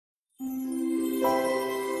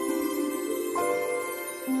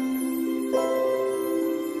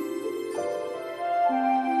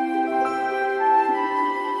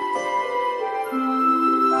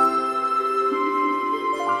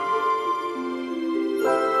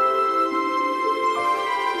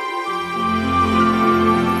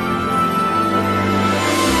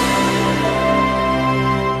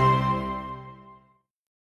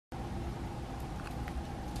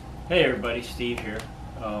Steve here.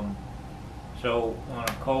 So on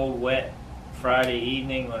a cold, wet Friday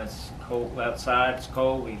evening when it's cold outside, it's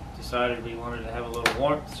cold, we decided we wanted to have a little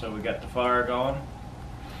warmth, so we got the fire going.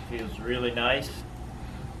 Feels really nice.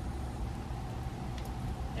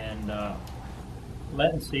 And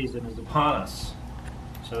Lenten season is upon us.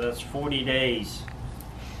 So that's 40 days.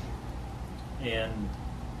 And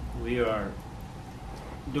we are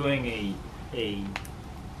doing a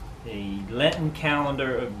Lenten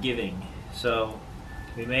calendar of giving. So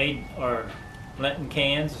we made our Lenten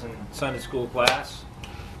cans in Sunday school class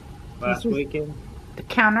last weekend. To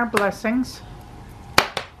count our blessings.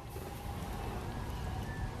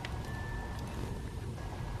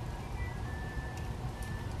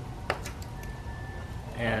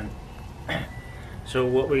 And so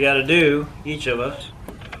what we got to do, each of us,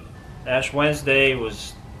 Ash Wednesday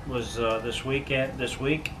was this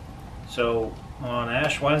week. So on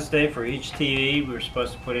Ash Wednesday for each TV, we were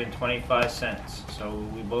supposed to put in 25 cents. So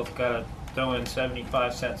we both got to throw in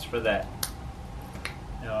 75 cents for that.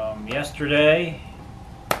 Yesterday,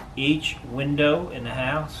 each window in the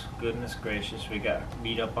house, goodness gracious, we got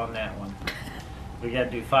beat up on that one. We got to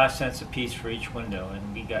do 5 cents a piece for each window,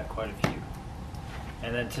 and we got quite a few.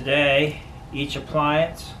 And then today, each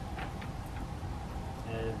appliance,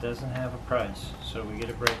 it doesn't have a price, so we get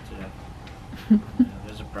a break today.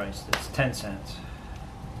 There's a price that's 10 cents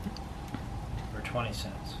or 20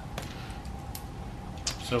 cents.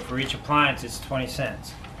 So for each appliance, it's 20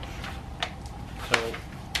 cents. So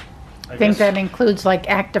I think that includes like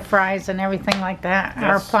Active Fries and everything like that,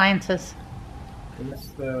 our appliances. That's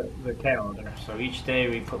the calendar. So each day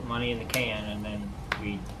we put money in the can and then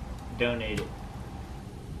we donate it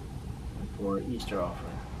for Easter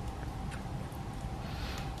offering.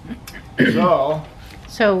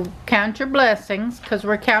 So count your blessings, because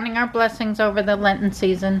we're counting our blessings over the Lenten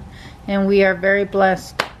season, and we are very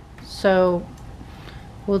blessed. So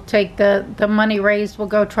we'll take the money raised, will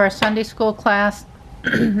go to our Sunday school class.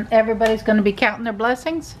 Everybody's going to be counting their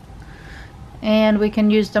blessings, and we can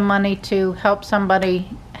use the money to help somebody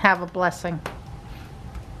have a blessing.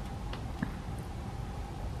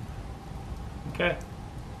 Okay.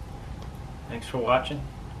 Thanks for watching.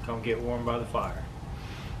 Come get warm by the fire.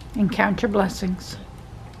 And count your blessings.